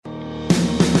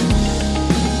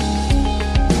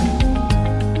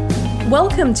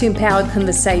Welcome to Empowered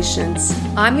Conversations.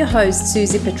 I'm your host,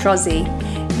 Susie Petrozzi.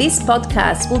 This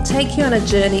podcast will take you on a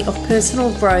journey of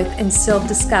personal growth and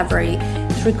self-discovery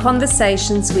through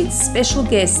conversations with special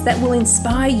guests that will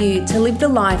inspire you to live the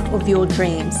life of your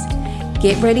dreams.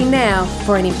 Get ready now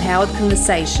for an empowered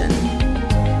conversation.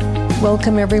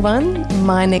 Welcome everyone.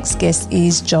 My next guest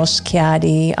is Josh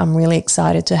Chiardi. I'm really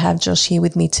excited to have Josh here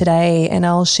with me today, and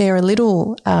I'll share a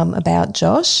little about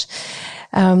Josh.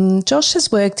 Josh has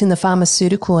worked in the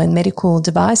pharmaceutical and medical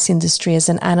device industry as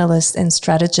an analyst and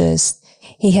strategist.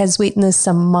 He has witnessed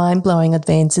some mind-blowing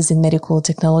advances in medical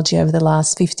technology over the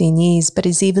last 15 years, but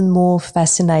is even more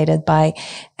fascinated by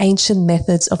ancient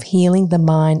methods of healing the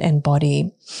mind and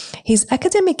body. His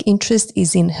academic interest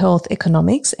is in health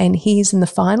economics, and he is in the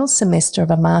final semester of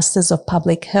a Masters of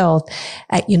Public Health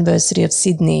at University of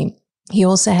Sydney. He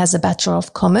also has a Bachelor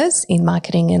of Commerce in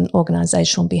Marketing and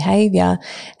Organisational Behaviour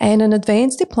and an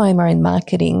Advanced Diploma in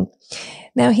Marketing.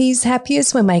 Now, he's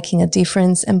happiest when making a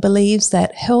difference and believes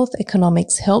that health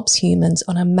economics helps humans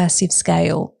on a massive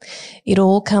scale. It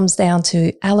all comes down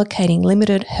to allocating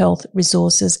limited health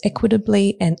resources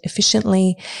equitably and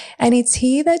efficiently, and it's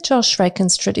here that Josh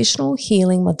reckons traditional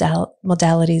healing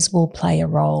modalities will play a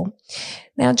role.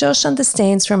 Now, Josh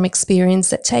understands from experience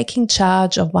that taking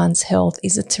charge of one's health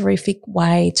is a terrific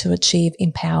way to achieve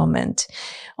empowerment.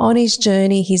 On his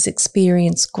journey, he's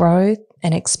experienced growth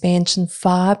and expansion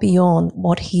far beyond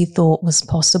what he thought was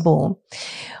possible.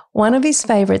 One of his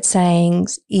favourite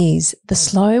sayings is, "The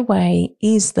slow way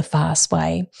is the fast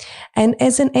way." And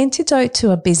as an antidote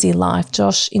to a busy life,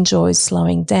 Josh enjoys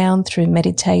slowing down through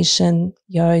meditation,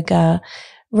 yoga,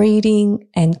 reading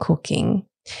and cooking.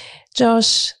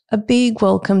 Josh, a big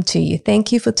welcome to you.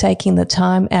 Thank you for taking the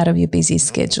time out of your busy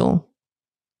schedule.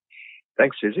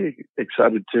 Thanks, Susie.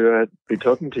 Excited to be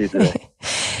talking to you today.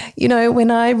 You know,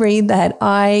 when I read that,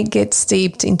 I get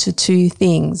steeped into two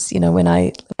things,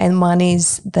 and one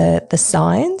is the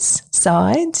science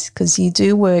side, because you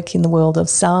do work in the world of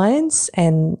science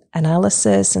and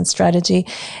analysis and strategy.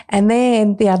 And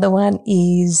then the other one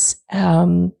is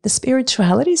the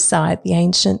spirituality side, the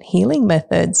ancient healing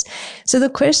methods. So the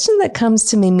question that comes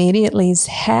to me immediately is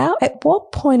at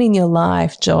what point in your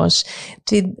life, Josh,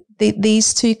 did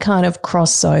these two kind of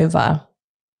cross over?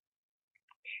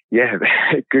 Yeah,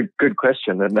 good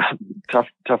question, and tough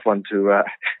one to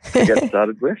get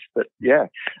started with. But yeah,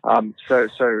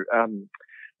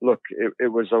 look,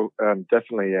 it was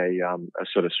definitely a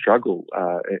sort of struggle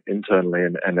internally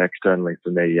and externally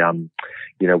for me.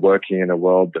 Working in a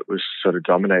world that was sort of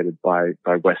dominated by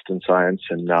Western science,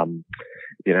 and I'll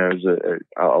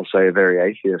say a very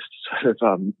atheist sort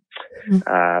of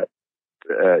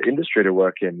industry to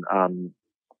work in.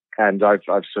 And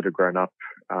I've sort of grown up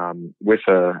with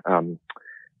as an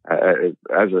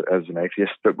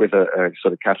atheist, but with a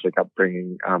sort of Catholic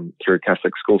upbringing through a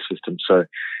Catholic school system. So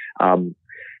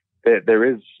there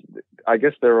is, I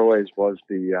guess, there always was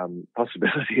the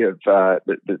possibility of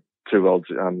the two worlds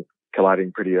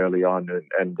colliding pretty early on,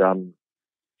 and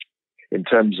in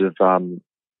terms of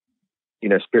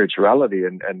spirituality,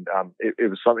 and it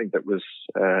was something that was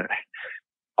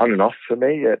on and off for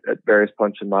me at various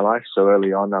points in my life. So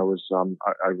early on, I was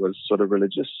sort of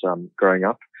religious growing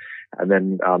up, and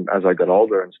then as I got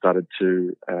older and started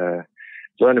to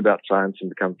learn about science and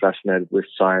become fascinated with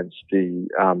science, the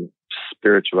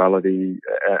spirituality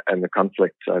and the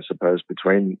conflict, I suppose,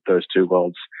 between those two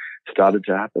worlds started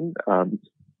to happen.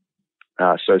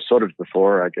 So sort of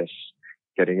before, I guess,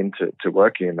 getting into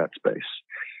working in that space,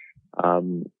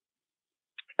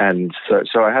 and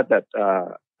so I had that.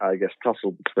 I guess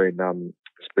tussle between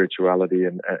spirituality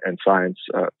and science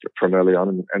from early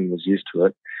on, and was used to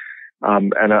it.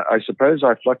 And I suppose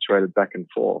I fluctuated back and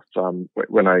forth.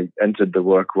 When I entered the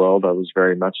work world, I was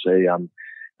very much a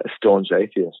staunch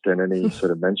atheist, and any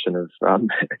sort of mention of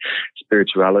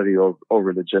spirituality or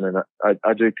religion, and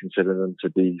I do consider them to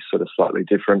be sort of slightly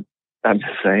different and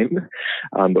the same,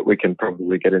 but we can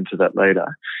probably get into that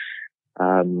later.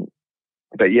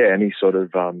 But yeah, any sort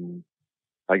of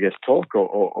I guess talk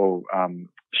or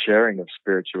sharing of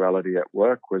spirituality at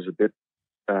work was a bit,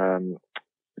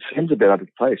 seems a bit out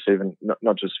of place, even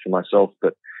not just for myself,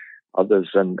 but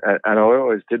others. And I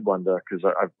always did wonder, because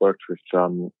I've worked with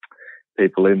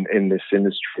people in this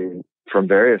industry from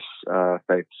various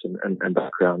faiths and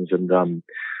backgrounds, and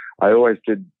I always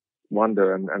did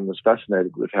wonder and was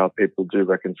fascinated with how people do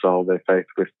reconcile their faith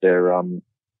with their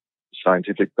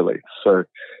scientific beliefs. So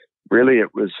really,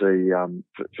 it was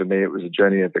for me, it was a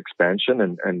journey of expansion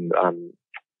and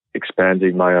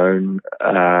expanding my own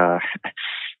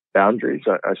boundaries,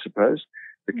 I suppose,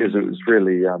 because it was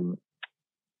really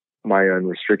my own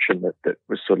restriction that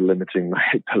was sort of limiting my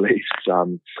beliefs.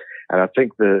 And I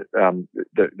think the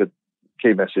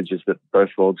key message is that both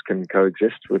worlds can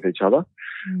coexist with each other.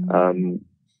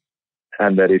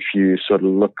 And that if you sort of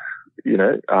look,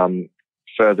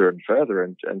 further and further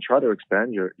and try to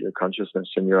expand your consciousness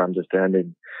and your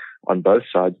understanding on both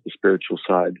sides, the spiritual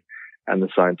side and the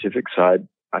scientific side,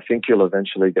 I think you'll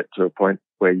eventually get to a point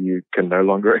where you can no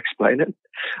longer explain it.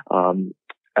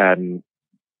 And,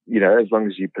 as long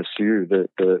as you pursue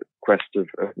the quest of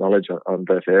knowledge on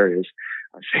both areas,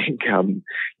 I think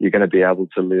you're going to be able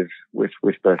to live with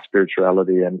both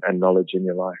spirituality and knowledge in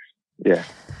your life. Yeah.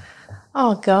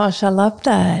 Oh, gosh, I love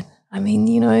that. I mean,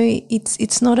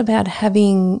 it's not about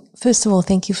having, first of all,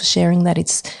 thank you for sharing that.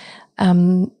 It's,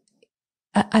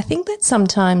 I think that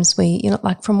sometimes we,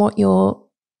 like from what you're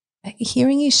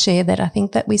hearing you share that, I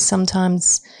think that we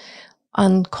sometimes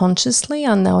unconsciously,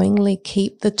 unknowingly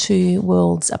keep the two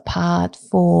worlds apart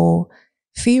for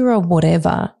fear of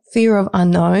whatever, fear of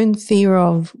unknown, fear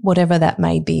of whatever that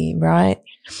may be, right?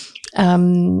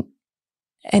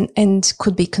 And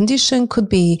could be condition, could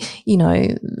be,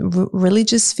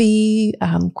 religious fear,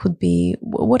 could be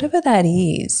whatever that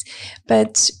is.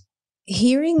 But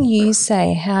hearing you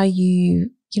say how you're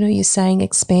saying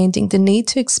expanding, the need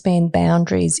to expand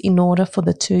boundaries in order for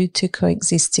the two to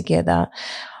coexist together.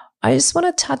 I just want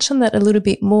to touch on that a little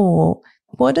bit more.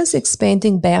 What does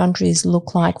expanding boundaries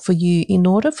look like for you in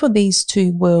order for these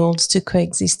two worlds to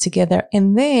coexist together?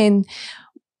 And then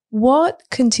what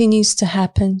continues to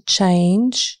happen,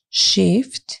 change,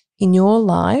 shift in your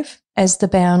life as the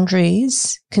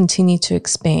boundaries continue to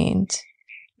expand?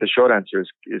 The short answer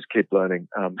is keep learning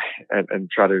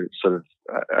and try to sort of,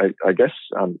 I guess,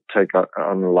 take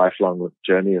on a lifelong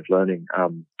journey of learning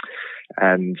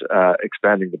and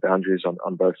expanding the boundaries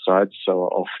on both sides. So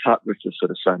I'll start with the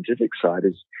sort of scientific side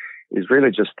is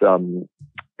really just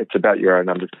it's about your own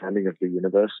understanding of the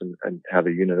universe and how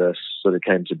the universe sort of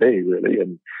came to be, really.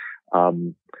 And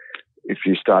if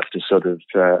you start to sort of,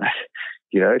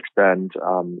 expand,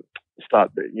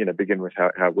 begin with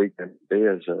how we can be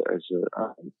as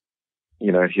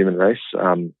a human race,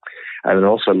 and then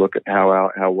also look at how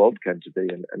our world came to be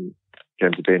and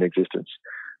came to be in existence.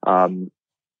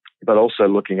 But also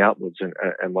looking outwards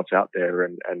and what's out there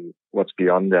and what's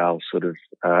beyond our sort of,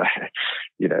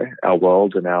 our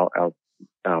world and our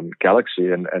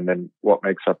galaxy, and then what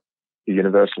makes up the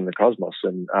universe and the cosmos.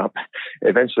 And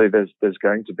eventually there's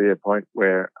going to be a point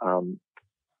where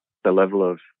the level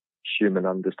of human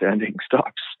understanding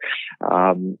stops.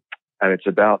 And it's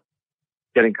about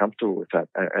getting comfortable with that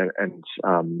and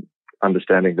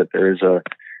understanding that there is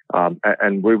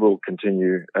and we will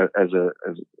continue as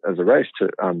a race to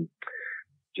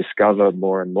discover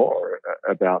more and more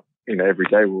about, every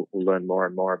day we'll learn more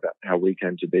and more about how we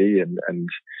came to be and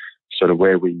sort of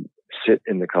where we sit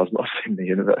in the cosmos, in the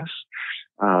universe.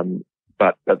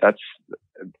 But that's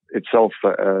itself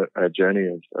a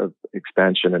journey of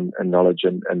expansion and knowledge,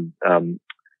 and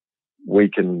we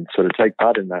can sort of take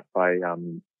part in that by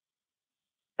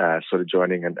sort of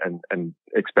joining and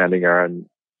expanding our own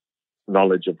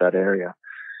knowledge of that area.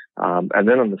 And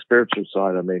then on the spiritual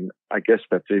side, I mean, I guess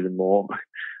that's even more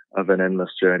of an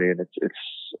endless journey, and it's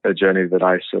a journey that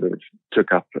I sort of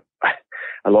took up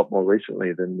a lot more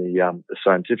recently than the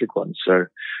scientific one. So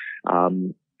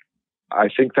I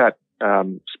think that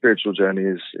spiritual journey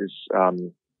is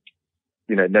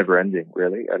never ending,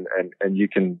 really, and you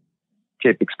can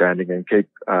keep expanding and keep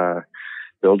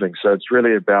building. So it's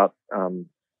really about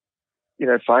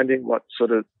finding what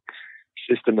sort of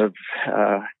system of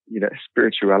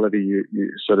spirituality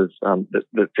you sort of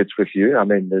that fits with you. I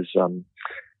mean, there's a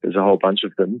whole bunch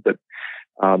of them, but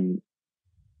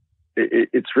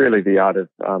it's really the art of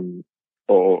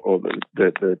or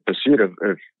the pursuit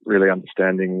of really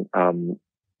understanding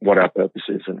what our purpose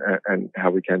is and how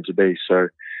we came to be. So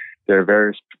there are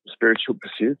various spiritual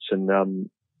pursuits, and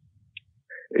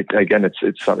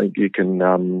it's something you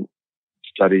can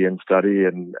study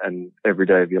and every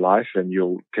day of your life, and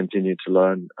you'll continue to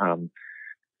learn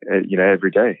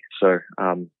every day. So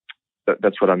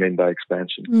that's what I mean by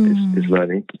expansion is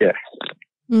learning. Yeah.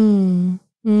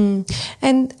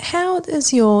 And how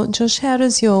does your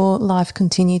life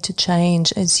continue to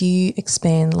change as you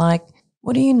expand? Like,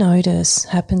 what do you notice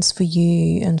happens for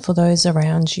you and for those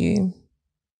around you?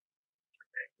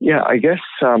 Yeah, I guess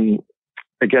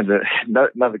again,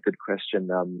 another good question.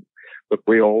 Look,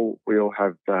 we all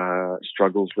have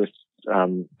struggles with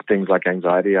things like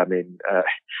anxiety. I mean,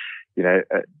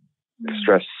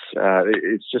 stress.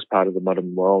 It's just part of the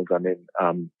modern world. I mean,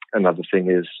 another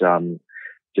thing is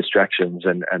distractions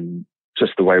and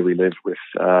just the way we live with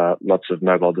lots of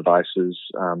mobile devices.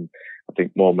 I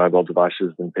think more mobile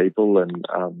devices than people, and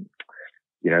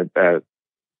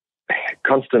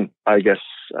constant, I guess,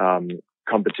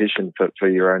 competition for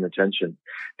your own attention.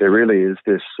 There really is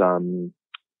this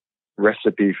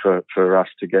recipe for us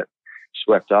to get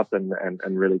swept up and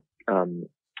really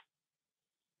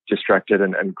distracted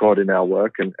and caught in our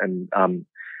work. And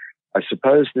I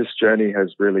suppose this journey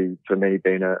has really, for me,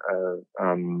 been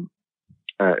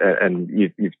and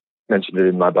you've mentioned it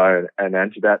in my bio, an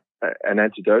antidote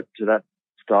to that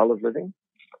style of living.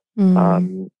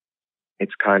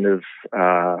 It's kind of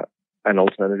an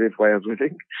alternative way of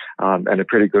living, and a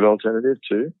pretty good alternative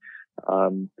too,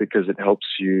 because it helps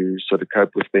you sort of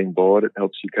cope with being bored. It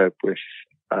helps you cope with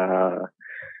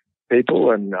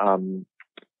people, and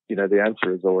the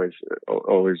answer is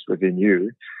always within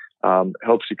you.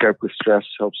 Helps you cope with stress,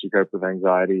 helps you cope with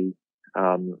anxiety,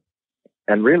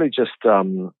 and really just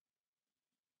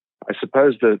I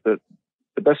suppose the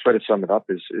best way to sum it up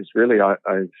is really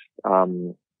I've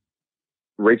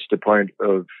reached a point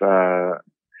of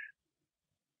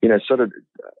sort of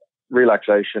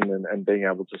relaxation and being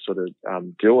able to sort of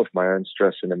deal with my own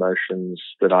stress and emotions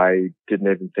that I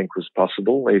didn't even think was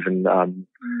possible, even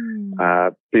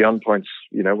beyond points,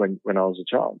 when I was a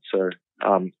child. So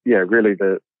really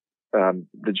the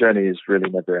journey is really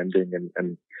never ending,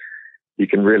 and you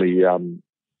can really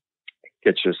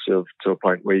get yourself to a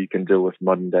point where you can deal with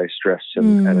modern day stress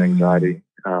and anxiety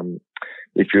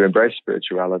if you embrace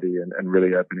spirituality and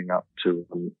really opening up to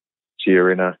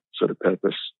your inner sort of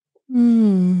purpose.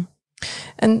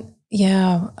 And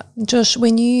yeah, Josh,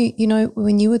 when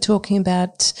you were talking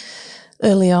about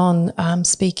early on,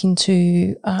 speaking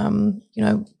to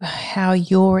how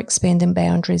you're expanding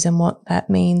boundaries and what that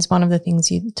means, one of the things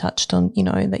you touched on,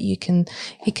 that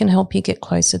it can help you get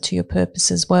closer to your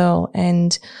purpose as well.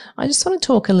 And I just want to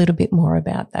talk a little bit more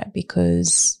about that,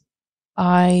 because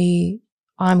I'm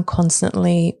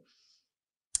constantly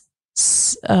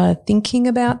thinking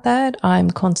about that. I'm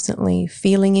constantly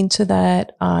feeling into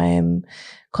that. I'm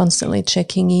constantly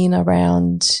checking in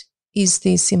around, is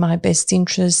this in my best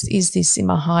interest? Is this in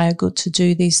my higher good to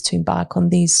do this, to embark on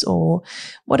this, or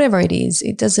whatever it is?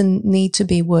 It doesn't need to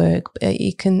be work.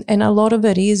 It can, and a lot of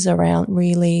it is around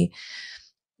really,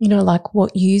 like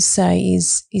what you say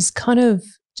is kind of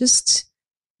just,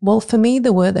 well, for me,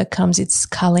 the word that comes, it's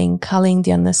culling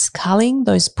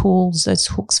those pulls, those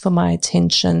hooks for my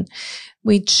attention,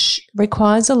 which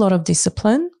requires a lot of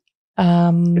discipline.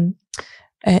 And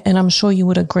I'm sure you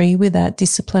would agree with that,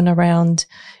 discipline around,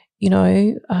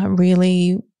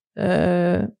 really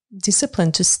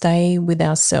discipline to stay with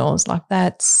ourselves. Like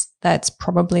that's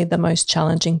probably the most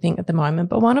challenging thing at the moment.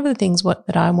 But one of the things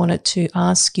that I wanted to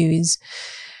ask you is,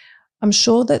 I'm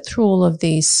sure that through all of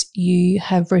this, you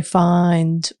have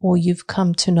refined, or you've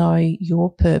come to know your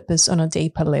purpose on a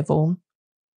deeper level.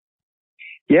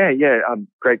 Yeah.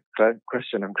 Great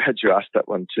question. I'm glad you asked that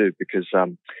one too, because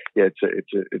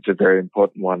it's a very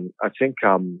important one. I think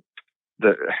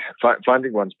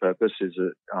finding one's purpose is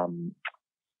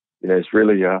is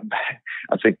really I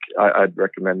think I'd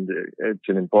recommend it's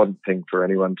an important thing for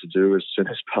anyone to do as soon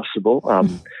as possible.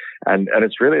 And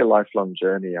it's really a lifelong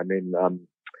journey. I mean,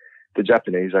 the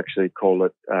Japanese actually call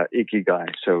it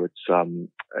ikigai. So it's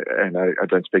and I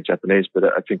don't speak Japanese, but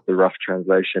I think the rough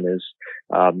translation is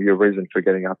your reason for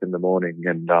getting up in the morning.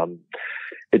 And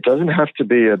it doesn't have to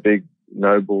be a big,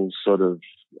 noble sort of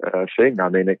thing. I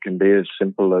mean, it can be as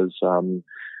simple as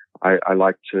I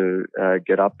like to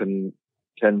get up and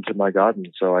tend to my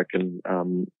garden so I can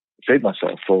feed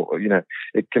myself, or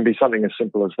it can be something as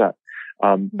simple as that.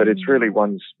 But it's really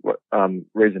one's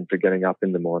reason for getting up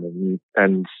in the morning,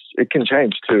 and it can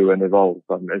change too and evolve,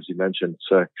 as you mentioned.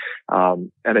 So,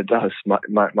 and it does.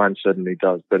 Mine certainly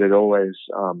does. But it always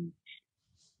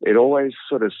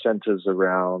sort of centers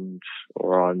around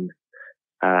or on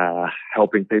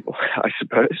helping people, I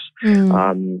suppose,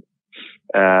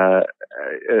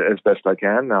 as best I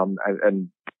can. And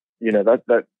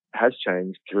that has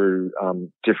changed through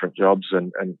different jobs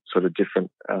and sort of different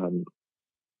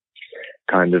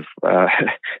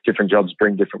different jobs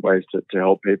bring different ways to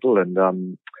help people,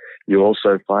 and you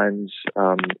also find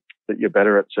that you're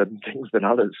better at certain things than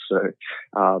others. So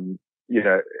for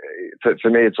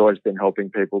me, it's always been helping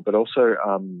people, but also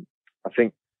I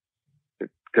think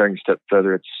going a step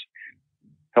further, it's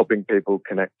helping people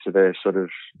connect to their sort of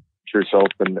true self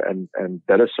and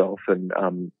better self, and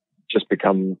just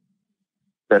become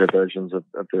better versions of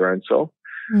their own self.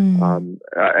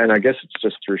 And I guess it's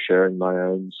just through sharing my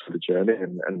own sort of journey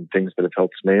and things that have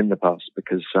helped me in the past,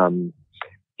 because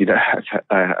I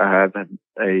have had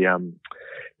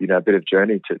a bit of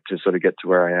journey to sort of get to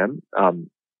where I am.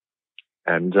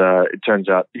 And it turns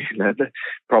out, the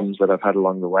problems that I've had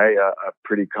along the way are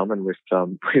pretty common with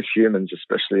humans,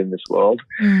 especially in this world.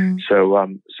 Mm.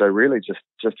 So really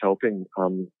just helping.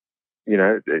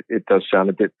 It does sound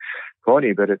a bit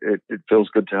corny, but it feels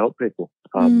good to help people.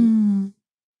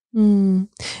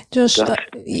 Josh,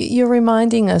 you're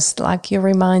reminding us, like you're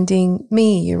reminding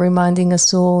me, you're reminding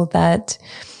us all that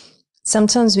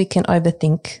sometimes we can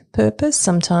overthink purpose.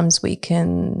 Sometimes we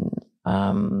can,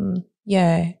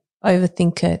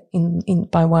 overthink it in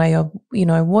by way of,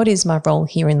 what is my role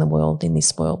here in the world, in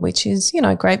this world, which is,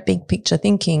 great big picture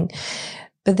thinking.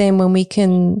 But then when we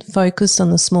can focus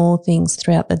on the small things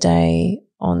throughout the day,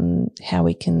 on how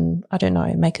we can,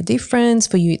 make a difference.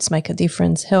 For you, it's make a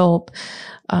difference, help.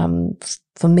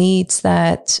 For me, it's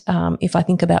that if I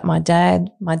think about my dad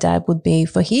would be,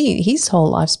 for his whole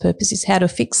life's purpose is how to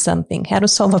fix something, how to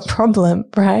solve a problem,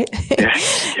 right?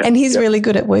 And he's really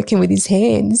good at working with his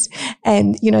hands.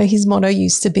 And, his motto,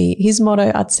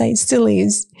 I'd say still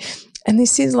is, and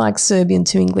this is like Serbian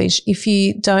to English, if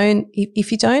you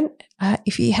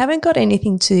haven't got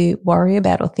anything to worry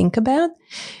about or think about,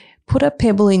 put a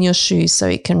pebble in your shoe so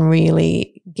it can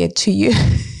really get to you.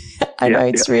 I know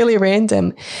it's really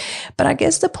random, but I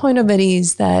guess the point of it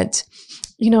is that,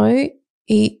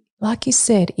 it, like you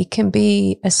said, it can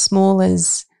be as small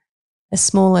as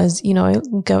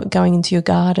going into your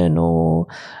garden or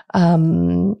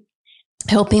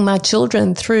helping my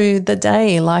children through the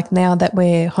day. Like now that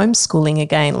we're homeschooling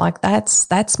again, like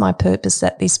that's my purpose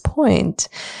at this point,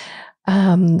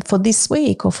 for this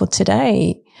week or for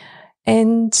today.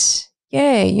 And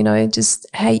just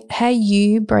how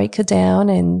you break it down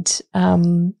and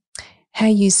how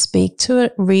you speak to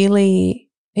it, really,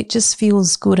 it just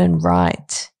feels good and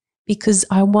right. Because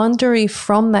I wonder if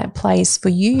from that place for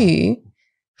you,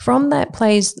 from that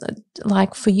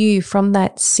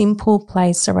simple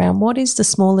place around what is the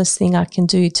smallest thing I can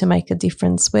do to make a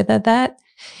difference, whether that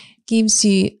gives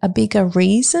you a bigger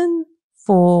reason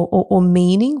for or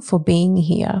meaning for being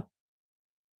here.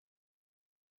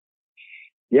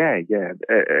 Yeah,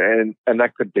 and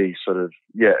that could be sort of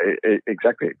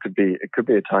exactly. It could be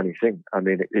a tiny thing. I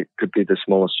mean, it could be the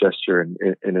smallest gesture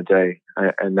in a day,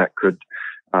 and that could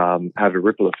have a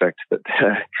ripple effect that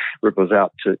ripples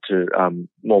out to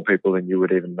more people than you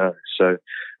would even know. So,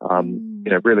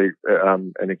 really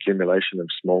an accumulation of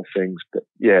small things. But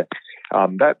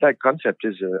that concept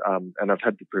is and I've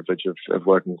had the privilege of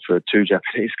working for 2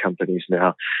 Japanese companies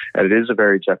now, and it is a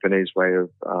very Japanese way of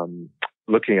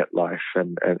looking at life,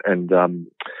 and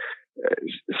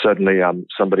certainly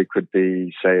somebody could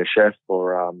be, say, a chef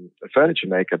or a furniture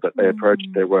maker, but they approach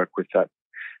their work with that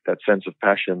sense of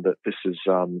passion, that this is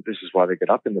why they get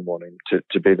up in the morning,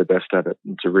 to be the best at it,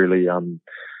 and to really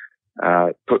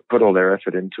put all their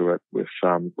effort into it with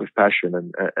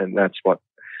passion, and that's what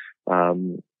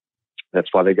that's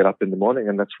why they get up in the morning,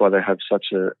 and that's why they have such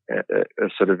a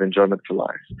sort of enjoyment for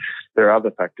life. There are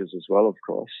other factors as well, of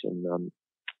course, and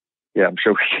I'm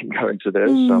sure we can go into those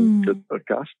to the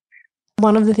podcast.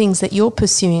 One of the things that you're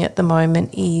pursuing at the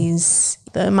moment is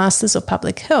the Masters of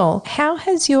Public Health. How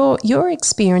has your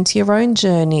experience, your own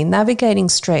journey, navigating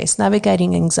stress,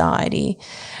 navigating anxiety,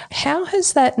 how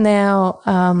has that now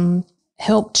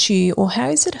helped you, or how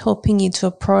is it helping you to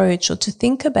approach or to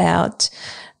think about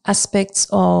aspects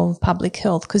of public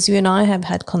health? Because you and I have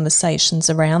had conversations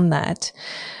around that.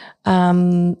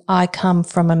 I come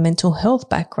from a mental health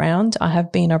background. I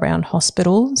have been around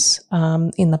hospitals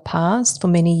in the past for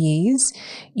many years.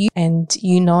 You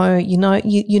know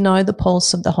the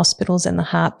pulse of the hospitals and the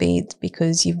heartbeat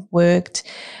because you've worked.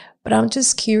 But I'm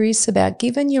just curious about,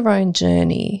 given your own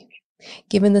journey,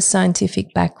 given the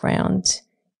scientific background,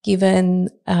 given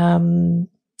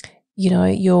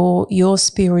your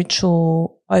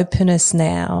spiritual openness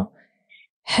now,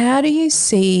 how do you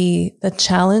see the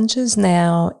challenges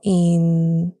now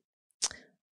in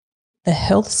the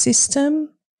health system?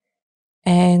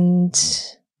 And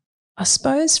I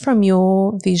suppose from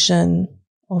your vision,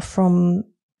 or from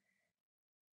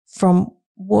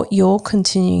what you're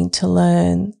continuing to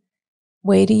learn,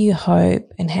 where do you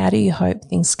hope and how do you hope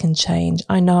things can change?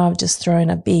 I know I've just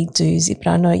thrown a big doozy, but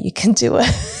I know you can do it.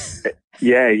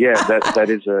 That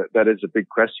is a big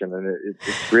question, and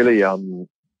it's really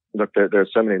look, there are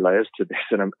so many layers to this,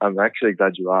 and I'm actually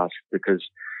glad you asked, because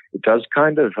it does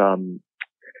kind of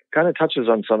touches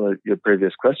on some of your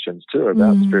previous questions too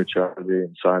about spirituality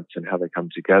and science and how they come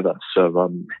together.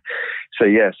 So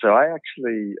I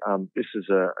actually this is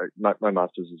my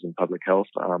master's is in public health,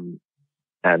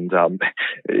 and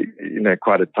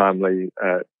quite a timely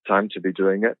time to be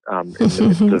doing it in the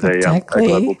midst of exactly. a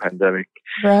global pandemic.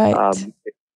 Right.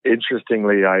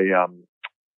 Interestingly,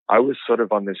 I was sort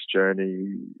of on this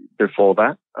journey before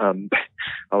that.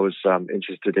 I was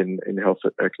interested in health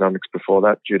economics before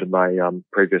that due to my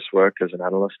previous work as an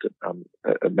analyst at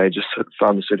a major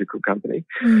pharmaceutical company.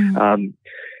 And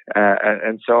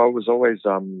so I was always,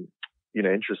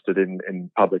 interested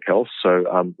in public health.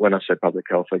 So when I say public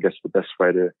health, I guess the best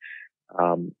way to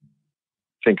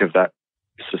think of that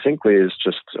succinctly is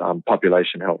just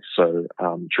population health. So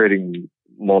treating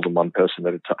more than one person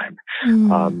at a time.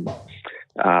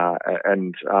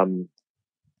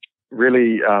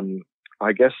 Really,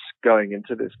 I guess going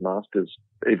into this master's,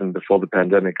 even before the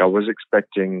pandemic, I was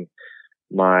expecting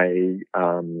my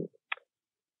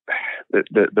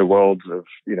the world of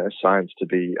science to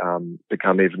be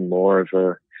become even more of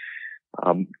a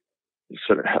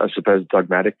sort of, I suppose,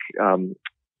 dogmatic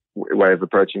way of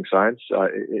approaching science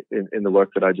in the work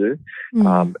that I do,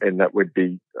 and that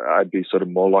I'd be sort of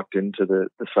more locked into the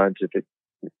scientific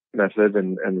method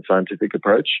and the scientific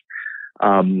approach,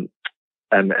 and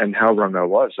how wrong I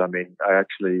was. I mean, I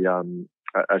actually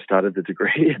I started the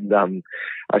degree and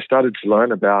I started to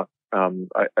learn about.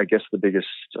 I guess the biggest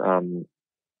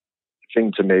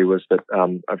thing to me was that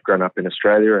I've grown up in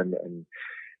Australia and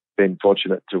been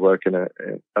fortunate to work to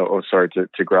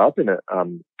grow up in a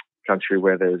country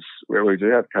where we do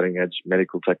have cutting edge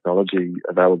medical technology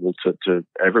available to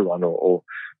everyone or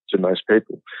to most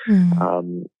people.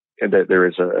 And that there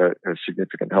is a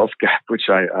significant health gap, which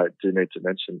I do need to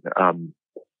mention,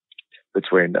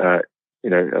 between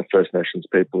First Nations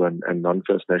people and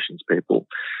non-First Nations people.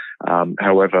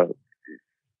 However,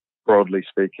 broadly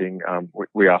speaking,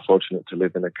 we are fortunate to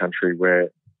live in a country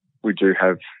where we do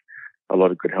have a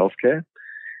lot of good healthcare.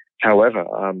 However,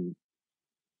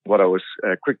 what I was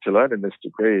quick to learn in this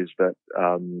degree is that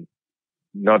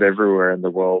not everywhere in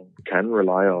the world can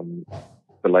rely on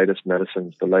the latest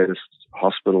medicines, the latest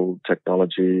hospital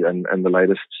technology, and the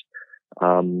latest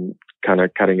kind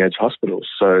of cutting edge hospitals.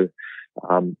 So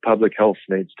public health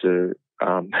needs to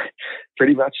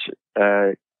pretty much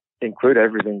include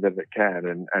everything that it can,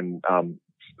 and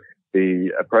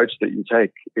the approach that you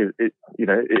take, it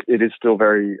is still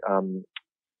very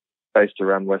based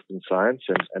around Western science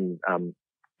and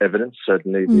evidence,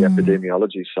 certainly the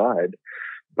epidemiology side,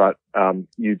 but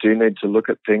you do need to look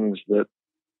at things that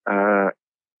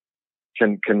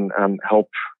can help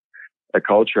a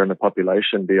culture and a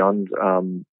population beyond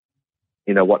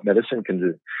what medicine can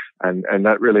do, and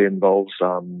that really involves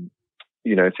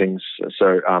things.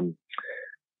 So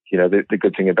the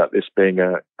good thing about this being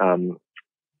a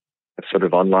sort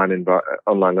of online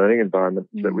learning environment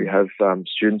that we have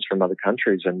students from other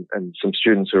countries and some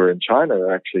students who are in China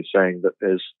are actually saying that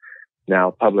there's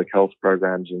now public health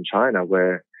programs in China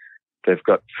where they've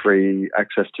got free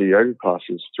access to yoga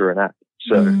classes through an app.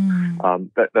 So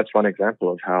that's one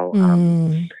example of how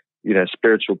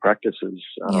spiritual practices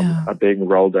are being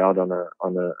rolled out on a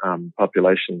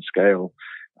population scale.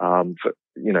 And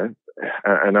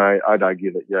I'd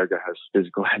argue that yoga has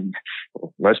physical and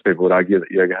most people would argue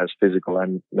that yoga has physical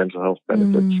and mental health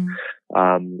benefits.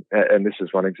 And this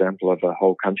is one example of a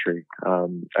whole country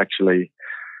actually,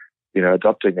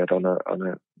 adopting it on a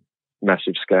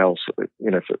massive scale,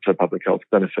 for public health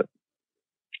benefit.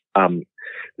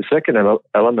 The second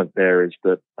element there is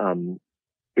that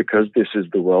because this is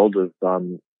the world of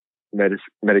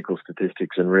medical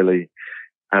statistics and really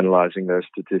analyzing those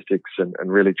statistics and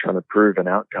really trying to prove an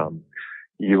outcome,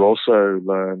 you also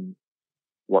learn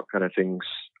what kind of things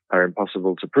are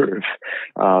impossible to prove.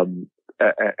 And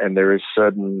there is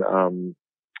certain,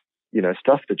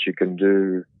 stuff that you can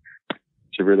do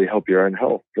to really help your own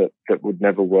health that would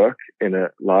never work in a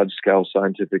large-scale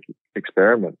scientific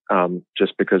experiment,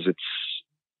 just because it's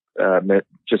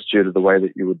just due to the way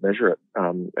that you would measure it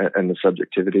and the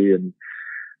subjectivity. And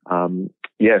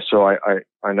so I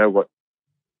know what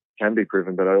can be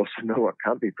proven, but I also know what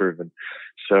can't be proven.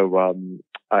 So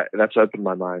that's opened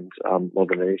my mind more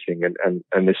than anything, and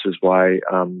this is why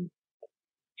I've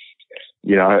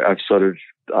sort of,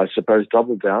 I suppose,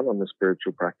 doubled down on the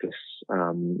spiritual practice,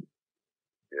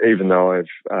 even though I've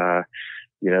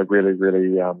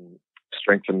really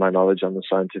strengthened my knowledge on the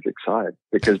scientific side.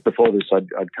 Because before this,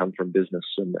 I'd come from business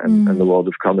and the world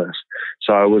of commerce,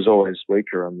 so I was always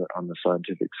weaker on the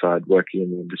scientific side, working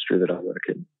in the industry that I work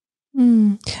in.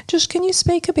 Josh, can you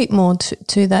speak a bit more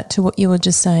to that, to what you were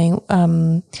just saying?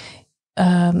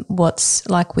 What's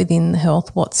like within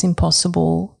health, what's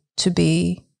impossible to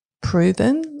be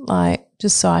proven? Like,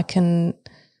 just so I can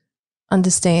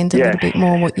understand a little bit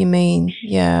more what you mean.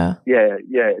 Yeah. Yeah.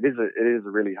 It is a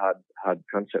really hard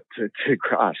concept to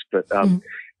grasp, but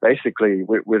basically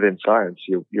within science,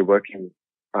 you're working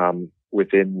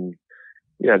within.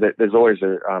 There's always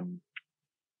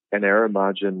an error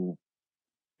margin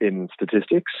in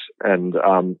statistics, and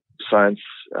science,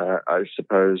 I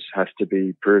suppose, has to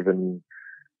be proven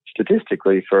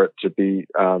statistically for it to be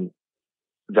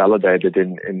validated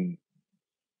in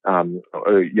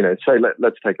say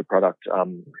let's take a product.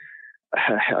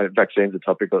 Vaccines are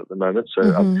topical at the moment, so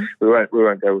we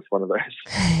won't go with one of those.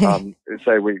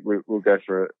 Say we'll go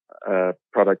for a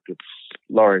product that's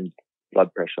lowering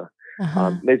blood pressure.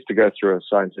 Needs to go through a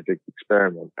scientific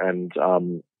experiment, and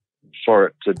for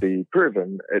it to be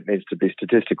proven, it needs to be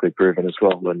statistically proven as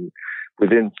well. And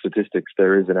within statistics,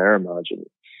 there is an error margin.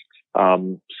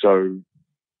 So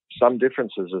some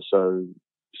differences are so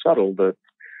subtle that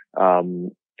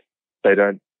they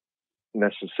don't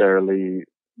necessarily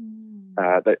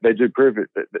they do prove it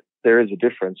that there is a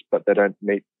difference, but they don't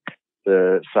meet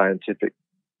the scientific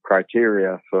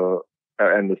criteria for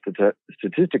and the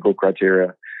statistical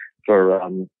criteria for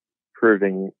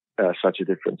proving such a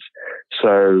difference.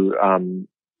 So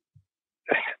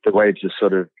the way to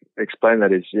sort of explain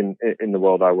that is in the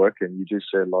world I work in, you do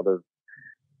see a lot of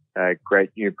great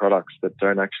new products that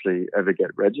don't actually ever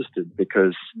get registered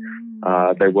because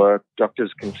they work.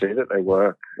 Doctors can see that they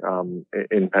work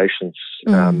in patients,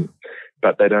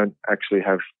 but they don't actually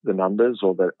have the numbers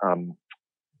or the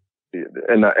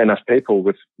enough people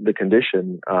with the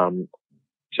condition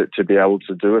to be able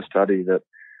to do a study that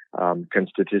can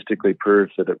statistically prove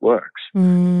that it works.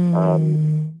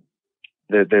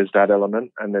 There's that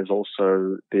element, and there's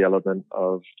also the element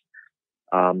of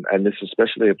and this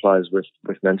especially applies with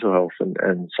mental health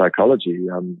and psychology,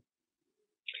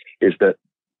 is that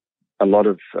a lot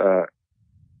of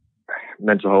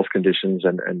mental health conditions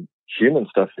and human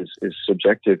stuff is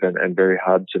subjective and very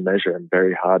hard to measure and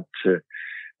very hard to,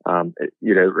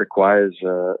 it requires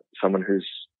someone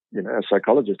who's, a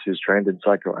psychologist who's trained in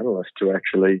psychoanalyst to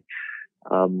actually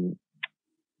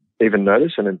even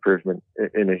notice an improvement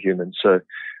in a human. So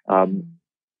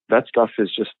that stuff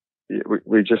is just,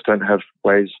 we just don't have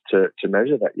ways to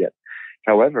measure that yet.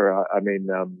 However,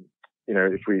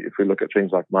 if we look at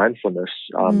things like mindfulness,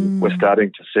 we're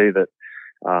starting to see that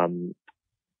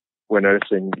we're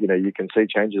noticing, you can see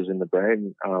changes in the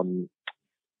brain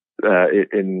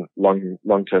in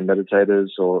long-term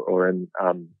meditators or in,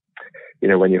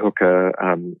 when you hook a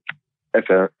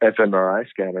fMRI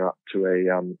scanner up to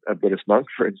a Buddhist monk,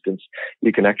 for instance,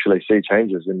 you can actually see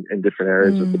changes in different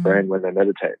areas of the brain when they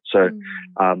meditate. So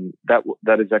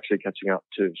that is actually catching up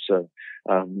too. So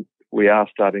we are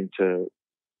starting to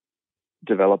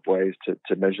develop ways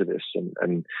to measure this,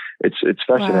 and it's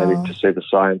fascinating to see the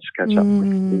science catch up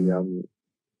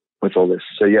with all this.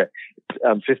 So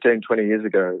 15, 20 years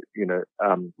ago,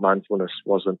 mindfulness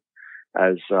wasn't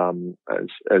as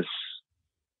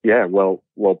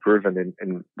well proven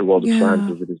in the world of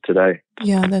science as it is today.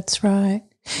 Yeah, that's right.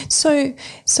 So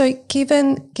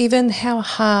given how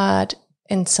hard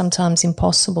and sometimes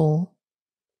impossible,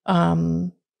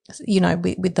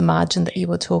 with the margin that you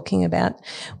were talking about,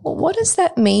 what does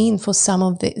that mean for some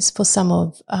of these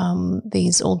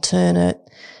alternate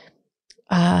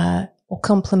or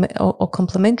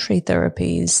complementary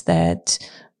therapies that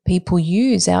people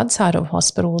use outside of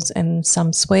hospitals, and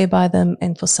some swear by them,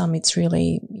 and for some it's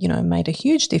really, made a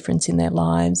huge difference in their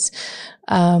lives.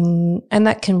 And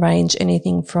that can range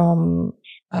anything from,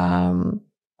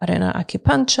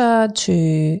 acupuncture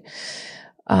to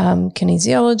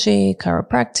kinesiology,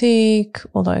 chiropractic,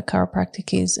 although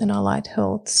chiropractic is an allied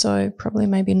health, so probably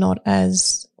maybe not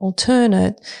as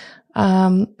alternate.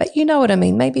 But you know what I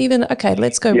mean? Maybe even,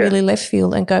 let's go really left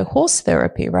field and go horse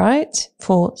therapy, right?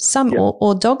 For some,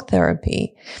 or dog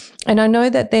therapy. And I know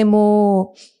that they're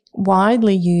more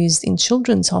widely used in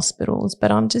children's hospitals,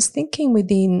 but I'm just thinking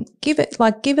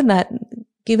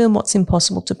given what's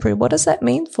impossible to prove, what does that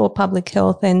mean for public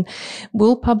health? And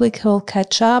will public health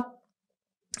catch up?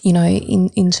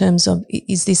 In terms of,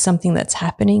 is this something that's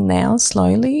happening now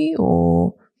slowly,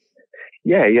 or?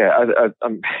 Yeah.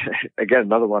 I'm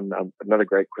again, another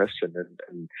great question,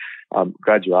 and I'm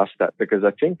glad you asked that, because I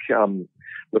think,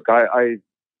 look, I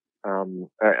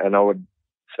would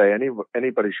say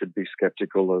anybody should be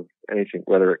skeptical of anything,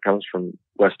 whether it comes from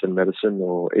Western medicine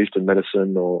or Eastern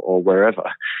medicine or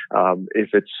wherever. If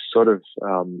it's sort of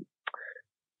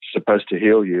supposed to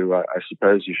heal you, I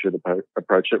suppose you should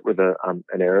approach it with an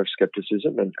air of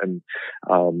skepticism and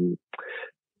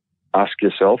ask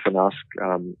yourself and ask,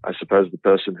 I suppose, the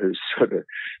person who's sort of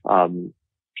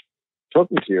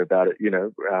talking to you about it.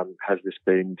 Has this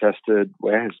been tested?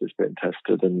 Where has this been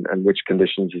tested? And which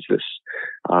conditions is this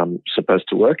supposed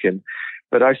to work in?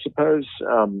 But I suppose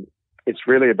it's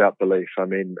really about belief. I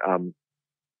mean,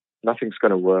 nothing's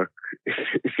going to work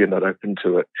if you're not open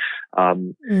to it.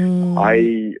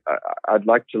 I'd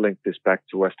like to link this back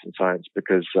to Western science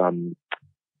because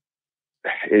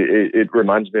it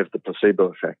reminds me of the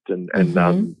placebo effect. And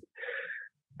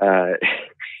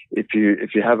if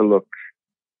you have a look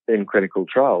in clinical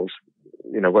trials,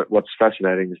 what's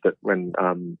fascinating is that when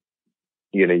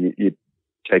you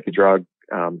take a drug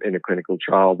in a clinical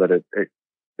trial, that it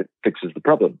fixes the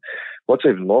problem. What's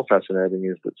even more fascinating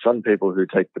is that some people who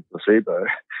take the placebo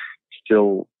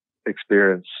still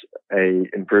experience a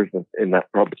improvement in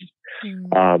that problem.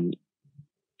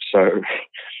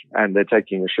 And they're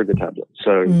taking a sugar tablet.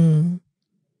 So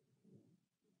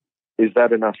is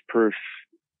that enough proof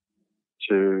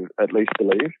to at least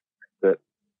believe that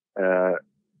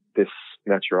this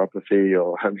naturopathy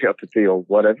or homeopathy or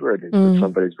whatever it is that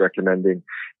somebody's recommending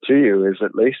to you is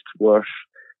at least worth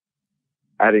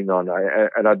adding on?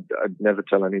 I'd never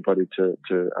tell anybody to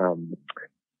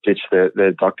ditch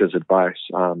their doctor's advice.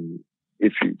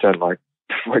 If you don't like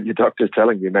what your doctor's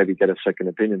telling you, maybe get a second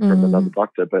opinion from another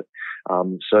doctor, but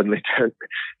certainly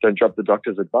don't drop the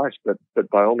doctor's advice. But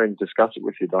by all means, discuss it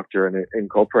with your doctor and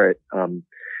incorporate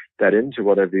that into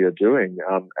whatever you're doing,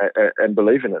 and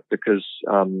believe in it. Because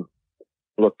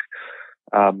look,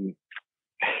 going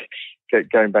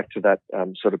back to that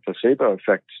sort of placebo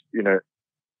effect,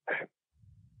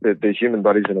 the human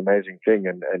body's an amazing thing,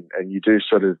 and you do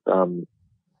sort of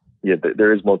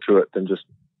there is more to it than just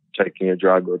taking a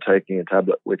drug or taking a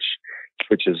tablet, which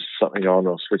switches something on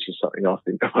or switches something off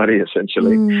in the body,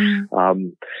 essentially.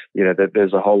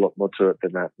 There's a whole lot more to it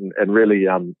than that. And really,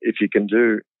 if you can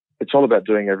it's all about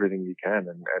doing everything you can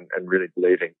and really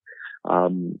believing,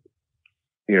 and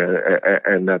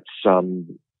that's,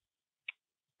 and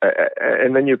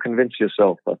then you convince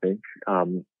yourself, I think,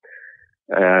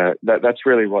 that's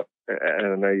really what, and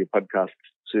I know your podcast,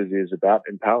 Susie, is about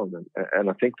empowerment. And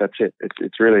I think that's it.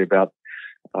 It's really about,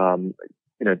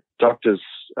 doctors,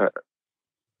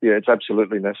 it's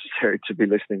absolutely necessary to be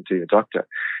listening to your doctor.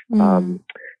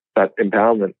 But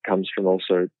empowerment comes from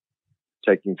also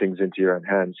taking things into your own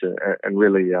hands and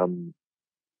really,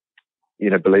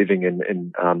 believing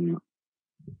in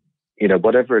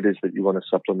whatever it is that you want to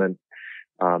supplement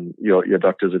your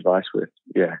doctor's advice with.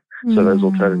 Yeah. So those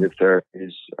alternative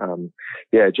therapies,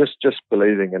 just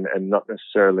believing and not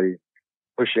necessarily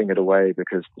pushing it away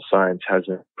because the science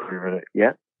hasn't proven it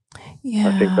yet. Yeah.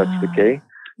 I think that's the key.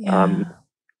 Yeah.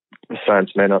 The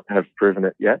science may not have proven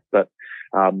it yet, but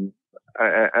I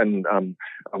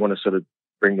want to sort of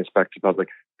bring this back to public.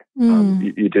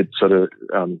 You did sort of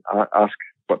ask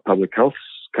what public health's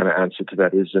kind of answer to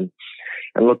that is, and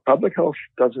look, public health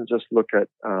doesn't just look at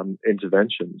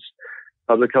interventions.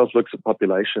 Public health looks at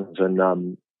populations, and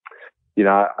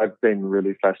I've been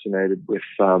really fascinated with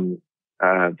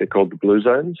they're called the blue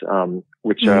zones,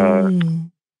 which are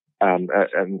and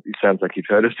it sounds like you've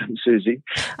heard of them, Susie.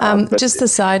 Just a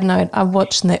side note, I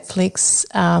watched Netflix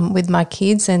with my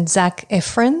kids, and Zac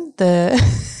Efron, the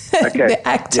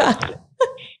actor,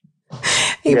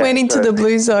 he went into the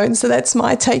blue zone. So that's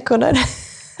my take on it.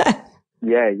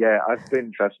 Yeah. I've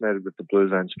been fascinated with the blue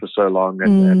zones for so long,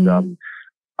 and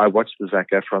I watched the Zac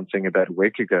Efron thing about a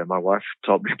week ago. My wife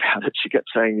told me about it. She kept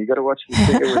saying, "You got to watch this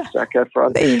thing with Zac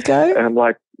Efron." There you go. And I'm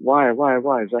like, why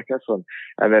Zac Efron?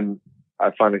 And then I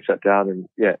finally sat down, and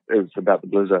it was about the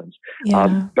blue zones.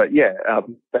 Yeah.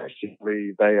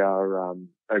 Basically they are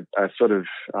a sort of,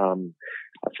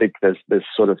 I think there's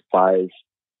sort of 5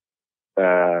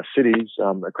 cities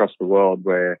across the world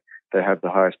where they have the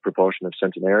highest proportion of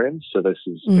centenarians. So this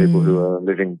is people who are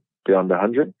living beyond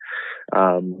 100.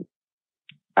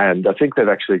 And I think they've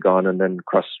actually gone and then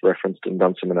cross-referenced and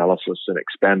done some analysis and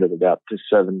expanded it out to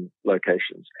 7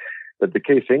 locations. But the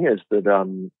key thing is that,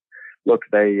 look,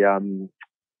 they're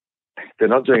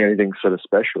not doing anything sort of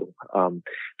special.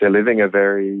 They're living a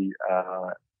very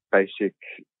basic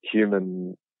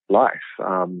human life.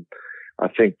 I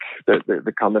think that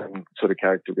the common sort of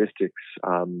characteristics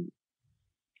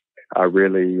are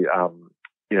really,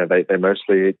 they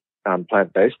mostly eat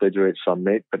plant-based. They do eat some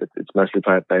meat, but it's mostly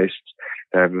plant-based.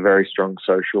 They have a very strong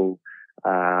social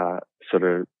sort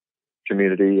of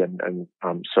community and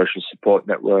social support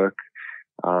network.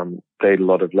 They eat a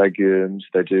lot of legumes.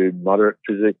 They do moderate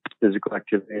physical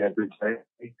activity every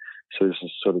day. So this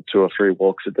is sort of 2 or 3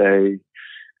 walks a day.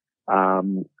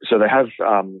 So they have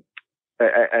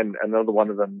and another one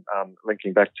of them,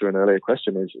 linking back to an earlier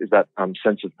question, is that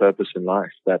sense of purpose in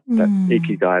life, that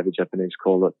ikigai, the Japanese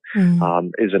call it,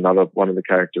 is another one of the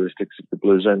characteristics of the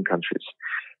blue zone countries.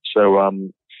 So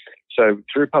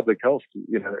through public health,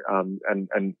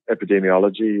 and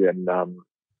epidemiology and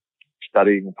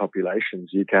studying populations,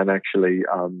 you can actually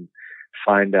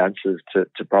find answers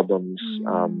to problems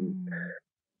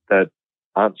that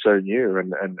aren't so new,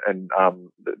 and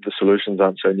the solutions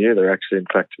aren't so new. They're actually, in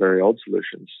fact, very old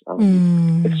solutions.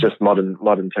 It's just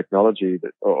modern technology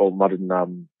or modern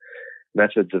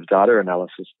methods of data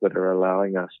analysis that are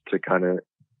allowing us to kind of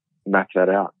map that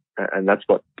out, and that's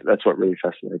what really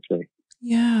fascinates me.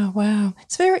 Yeah, wow.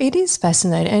 It is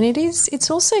fascinating, and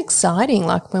it's also exciting,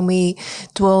 like when we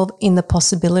dwell in the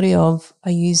possibility of, I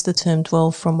use the term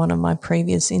dwell from one of my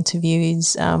previous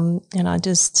interviews, and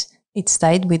it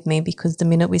stayed with me because the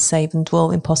minute we say even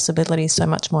dwell in possibility, so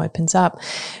much more opens up.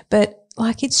 But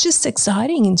like, it's just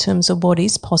exciting in terms of what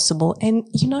is possible. And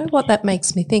you know what that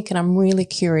makes me think, and I'm really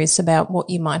curious about what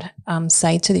you might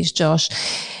say to this, Josh.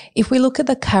 If we look at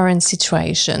the current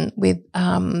situation with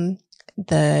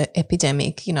the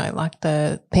epidemic, like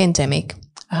the pandemic,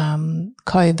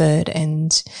 COVID,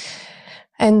 and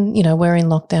we're in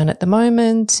lockdown at the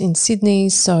moment in Sydney,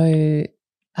 so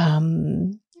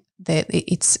that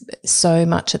it's so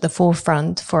much at the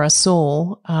forefront for us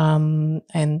all,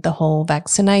 and the whole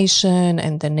vaccination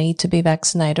and the need to be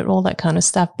vaccinated, all that kind of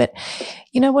stuff. But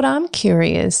you know what, I'm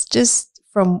curious, just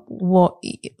from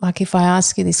if I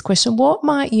ask you this question, what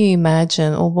might you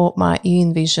imagine or what might you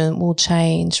envision will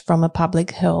change from a public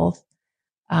health,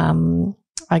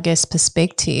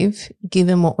 perspective,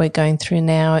 given what we're going through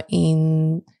now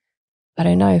in, I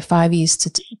don't know, 5 years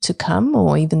to come,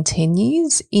 or even 10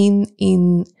 years in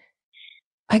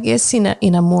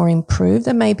a more improved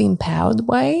and maybe empowered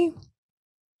way?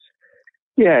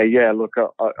 Yeah. Look,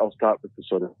 I'll start with the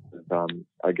sort of,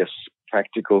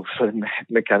 practical sort of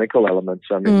mechanical elements.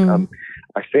 I mean,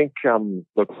 I think,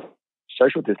 look,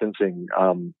 social distancing,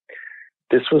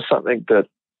 this was something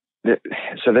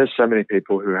so there's so many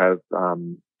people who have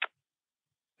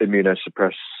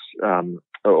immunosuppressed,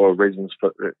 or reasons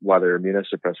for why they're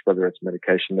immunosuppressed, whether it's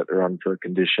medication that they're on for a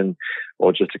condition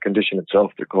or just a condition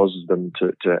itself that causes them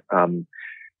to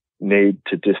need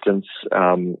to distance.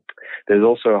 There's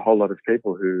also a whole lot of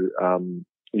people who,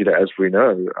 as we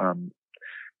know,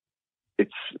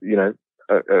 it's,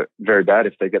 very bad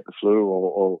if they get the flu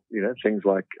or things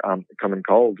like common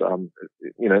cold.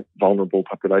 Vulnerable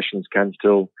populations can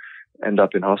still end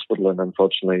up in hospital and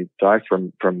unfortunately die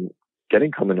from getting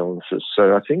common illnesses.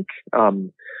 So I think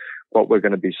what we're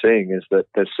going to be seeing is that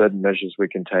there's certain measures we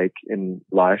can take in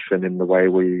life and in the way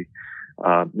we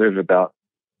move about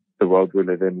the world we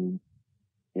live in,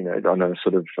 on a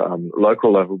sort of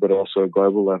local level, but also a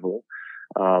global level.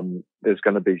 There's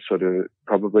going to be sort of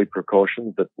probably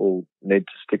precautions that will need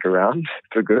to stick around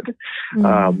for good.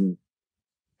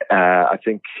 I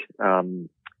think the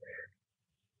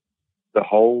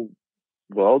whole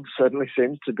world certainly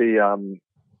seems to be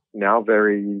now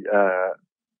very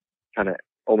kind of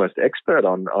almost expert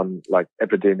on like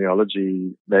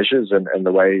epidemiology measures and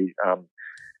the way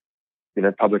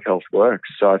public health works.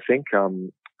 So I think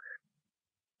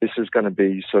this is going to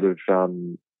be sort of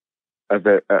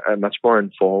a much more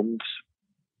informed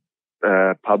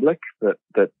public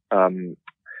that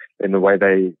in the way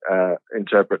they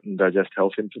interpret and digest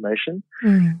health information.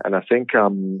 And I think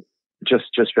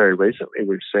just very recently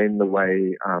we've seen the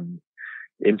way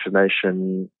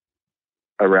information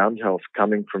around health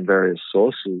coming from various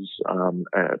sources,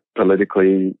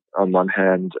 politically on one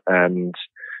hand and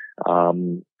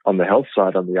on the health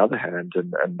side on the other hand,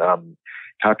 and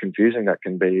how confusing that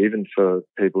can be even for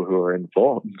people who are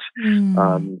informed.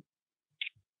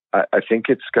 I think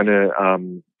it's going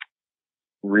to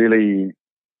really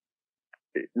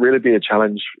be a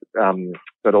challenge,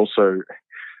 but also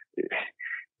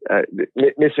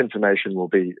misinformation will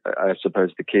be, I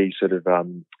suppose, the key sort of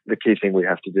the key thing we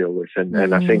have to deal with,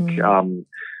 and I think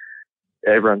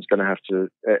everyone's going to have to,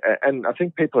 and I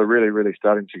think people are really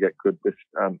starting to get good with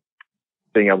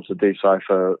being able to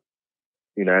decipher,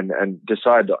 and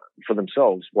decide for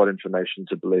themselves what information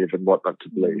to believe and what not to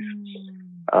believe.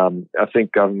 I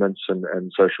think governments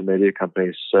and social media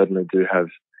companies certainly do have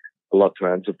a lot to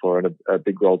answer for and a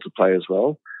big role to play as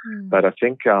well. But I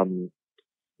think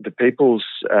the people's,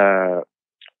 the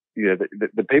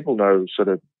people know sort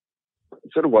of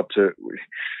what to,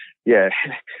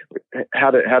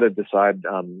 how to decide,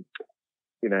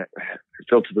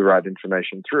 filter the right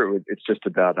information through. It's just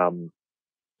about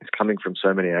it's coming from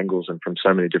so many angles and from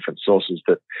so many different sources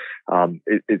that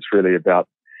it's really about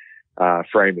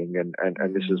framing, and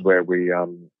this is where we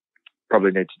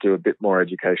probably need to do a bit more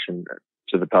education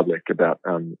to the public about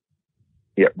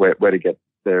where to get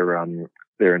their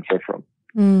info from.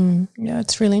 Yeah,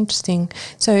 it's really interesting.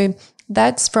 So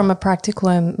that's from a practical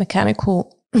and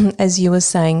mechanical, as you were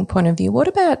saying, point of view. What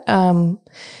about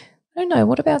I don't know,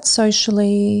 what about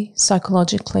socially,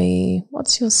 psychologically?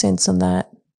 What's your sense on that?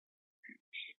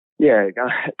 Yeah,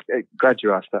 glad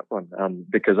you asked that one,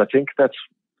 because I think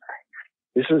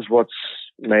this is what's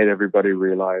made everybody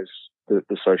realize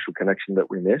the social connection that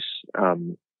we miss.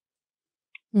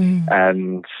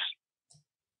 And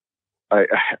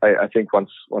I think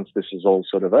once this is all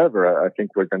sort of over, I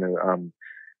think we're going to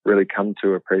really come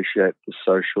to appreciate the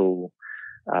social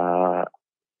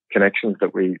connections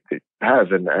that we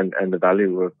have and the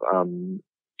value of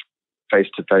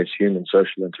face-to-face human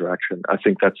social interaction. I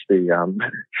think that's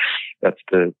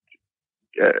a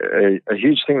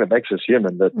huge thing that makes us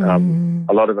human, that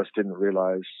a lot of us didn't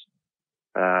realize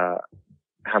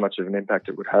how much of an impact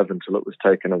it would have until it was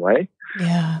taken away.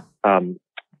 Yeah.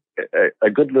 A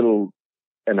good little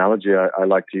analogy I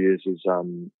like to use is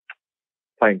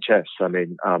playing chess. I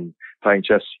mean, playing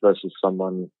chess versus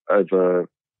someone over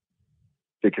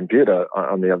the computer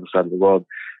on the other side of the world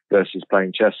versus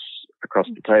playing chess across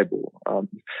the table.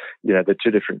 They're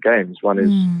two different games. One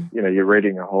is, you're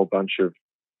reading a whole bunch of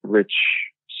rich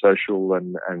social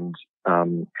and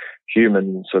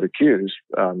human sort of cues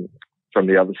from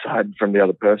the other side, from the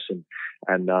other person.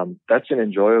 And that's an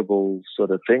enjoyable sort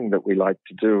of thing that we like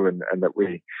to do and that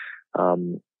we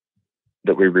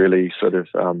really sort of,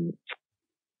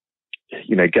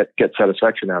 get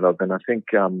satisfaction out of. And I think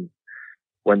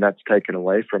when that's taken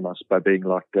away from us by being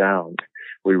locked down,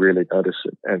 we really notice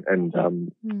it. And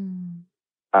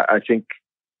I think,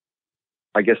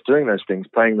 I guess doing those things,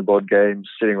 playing the board games,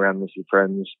 sitting around with your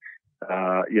friends,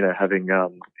 having,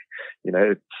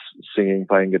 singing,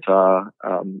 playing guitar,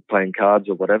 playing cards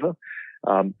or whatever,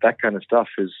 that kind of stuff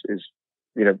is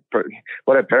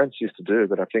what our parents used to do.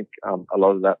 But I think a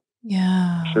lot of that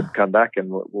should come back, and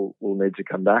we'll need to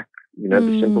come back.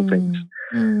 The simple things.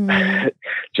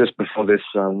 Just before this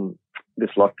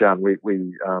lockdown,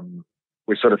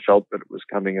 we sort of felt that it was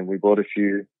coming, and we bought a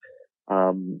few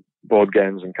board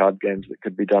games and card games that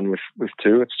could be done with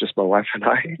two. It's just my wife and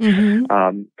I.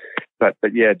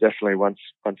 But yeah, definitely once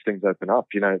things open up,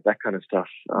 that kind of stuff.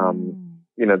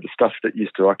 The stuff that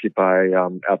used to occupy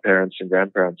our parents' and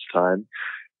grandparents' time.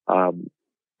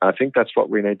 I think that's what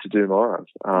we need to do more of.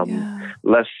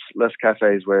 Less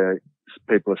cafes where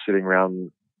people are sitting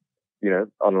around,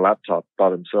 on a laptop by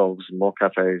themselves, and more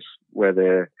cafes where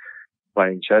they're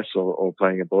playing chess or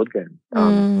playing a board game.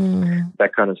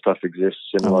 That kind of stuff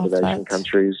exists in a lot of Asian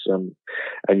countries. And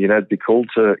it'd be cool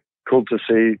to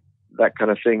see that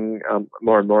kind of thing,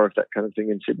 more and more of that kind of thing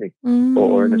in Sydney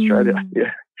or in Australia.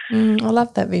 Yeah. I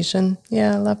love that vision.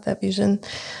 Yeah, I love that vision.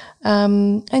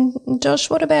 And Josh,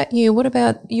 what about you? What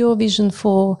about your vision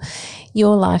for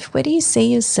your life? Where do you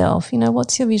see yourself?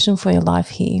 What's your vision for your life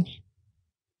here?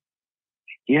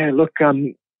 Yeah, look, tough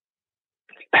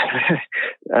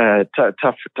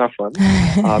one.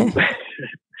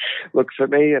 Look, for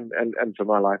me and for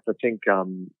my life, I think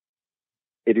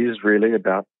it is really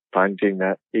about finding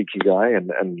that ikigai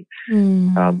and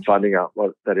finding out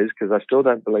what that is, because I still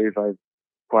don't believe I've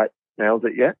quite nailed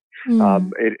it yet.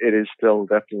 It is still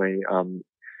definitely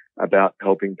about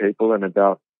helping people and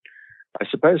about, I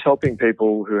suppose, helping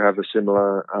people who have a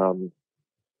similar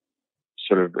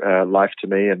sort of life to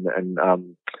me, and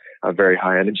a very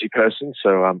high energy person.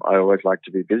 So I always like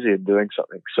to be busy and doing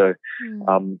something. So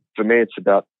for me, it's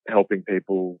about helping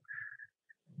people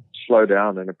slow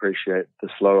down and appreciate the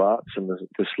slow arts and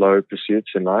the slow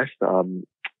pursuits in life.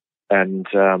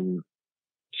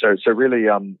 So really,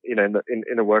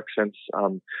 in a work sense,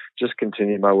 just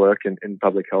continue my work in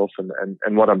public health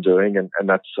and what I'm doing. And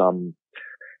that's,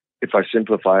 if I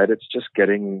simplify it, it's just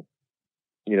getting,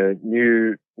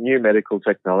 new medical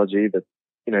technology that,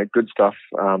 good stuff,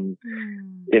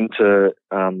 into,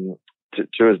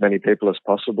 to as many people as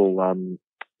possible,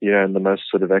 in the most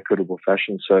sort of equitable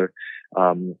fashion. So,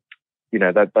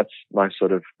 that's my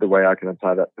sort of the way I can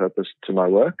apply that purpose to my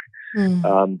work.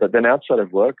 But then outside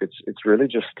of work, it's really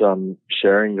just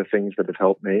sharing the things that have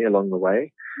helped me along the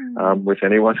way with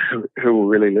anyone who will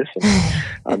really listen.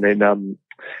 I mean,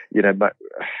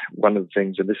 one of the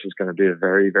things, and this is going to be a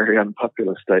very, very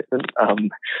unpopular statement,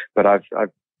 but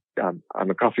I'm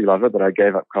a coffee lover, but I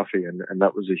gave up coffee, and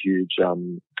that was a huge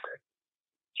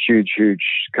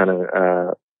kind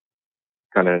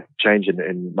of change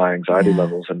in my anxiety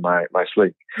levels and my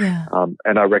sleep.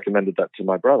 And I recommended that to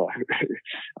my brother,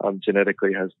 who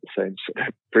genetically has the same sort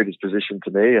of predisposition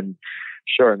to me. And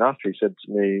sure enough, he said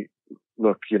to me,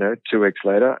 look, 2 weeks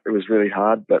later, it was really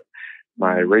hard, but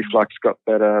my reflux got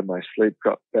better, my sleep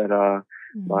got better,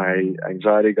 my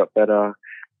anxiety got better,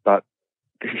 but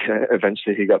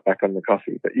eventually he got back on the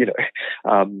coffee. But,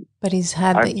 but he's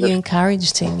had that you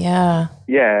encouraged him, yeah.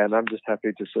 Yeah, and I'm just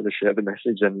happy to sort of share the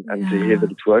message and to hear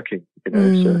that it's working,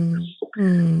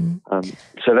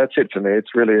 So that's it for me.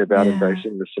 It's really about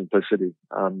embracing the simplicity.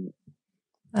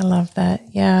 I love that.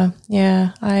 Yeah.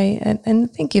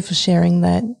 And thank you for sharing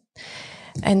that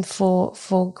and for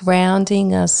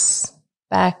grounding us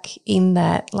back in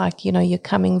that, like, you're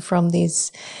coming from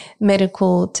this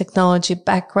medical technology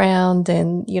background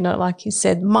and, like you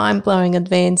said, mind-blowing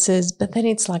advances, but then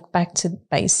it's like back to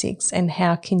basics. And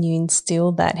how can you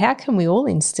instill that? How can we all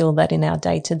instill that in our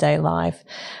day-to-day life?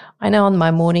 I know on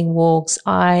my morning walks,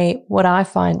 what I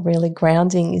find really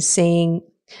grounding is seeing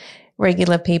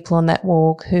regular people on that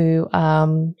walk who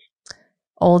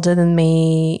older than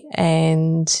me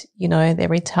and, they're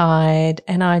retired,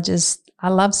 and I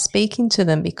love speaking to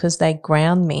them because they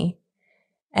ground me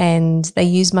and they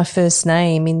use my first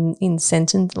name in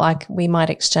sentence. Like we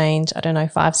might exchange,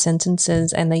 5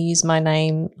 sentences, and they use my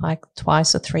name like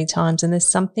twice or 3 times. And there's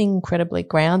something incredibly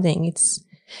grounding.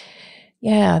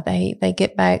 They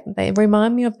get back, they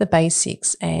remind me of the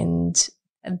basics, and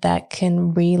that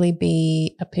can really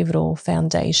be a pivotal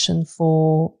foundation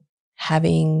for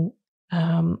having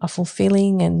a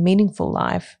fulfilling and meaningful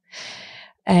life.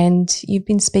 And you've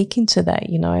been speaking to that,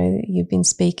 you've been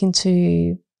speaking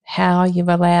to how you've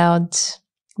allowed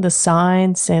the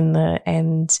science and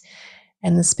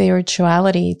the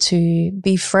spirituality to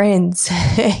be friends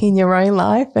in your own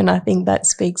life. And I think that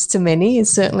speaks to many, is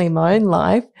certainly my own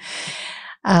life,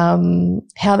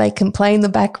 how they can play in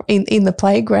the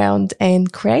playground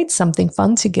and create something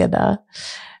fun together.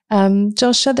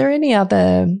 Josh, are there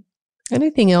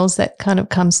anything else that kind of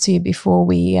comes to you before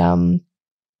we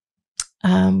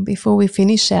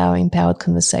finish our empowered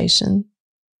conversation?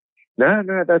 No,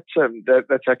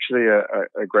 that's actually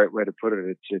a great way to put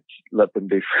it. It's let them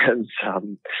be friends.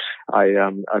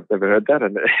 I've never heard that,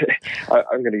 and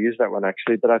I'm going to use that one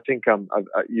actually. But I think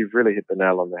you've really hit the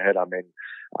nail on the head. I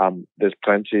mean, there's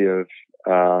plenty of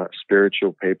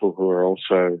spiritual people who are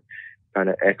also kind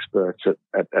of experts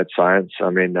at science. I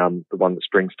mean, the one that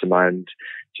springs to mind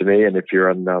to me, and if you're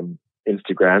on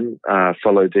Instagram,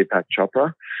 follow Deepak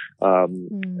Chopra,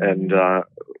 and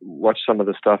watch some of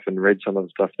the stuff and read some of the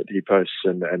stuff that he posts,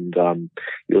 and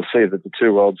you'll see that the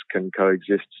 2 worlds can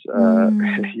coexist,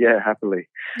 happily.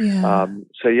 Yeah.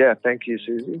 Thank you,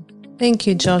 Susie. Thank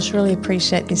you, Josh. Really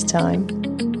appreciate this time.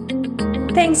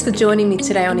 Thanks for joining me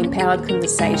today on Empowered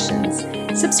Conversations.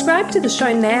 Subscribe to the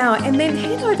show now and then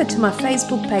head over to my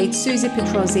Facebook page, Susie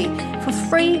Petrozzi, for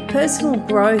free personal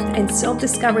growth and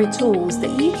self-discovery tools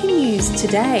that you can use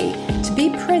today to be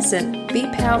present, be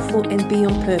powerful, and be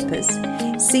on purpose.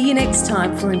 See you next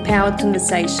time for Empowered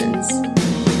Conversations.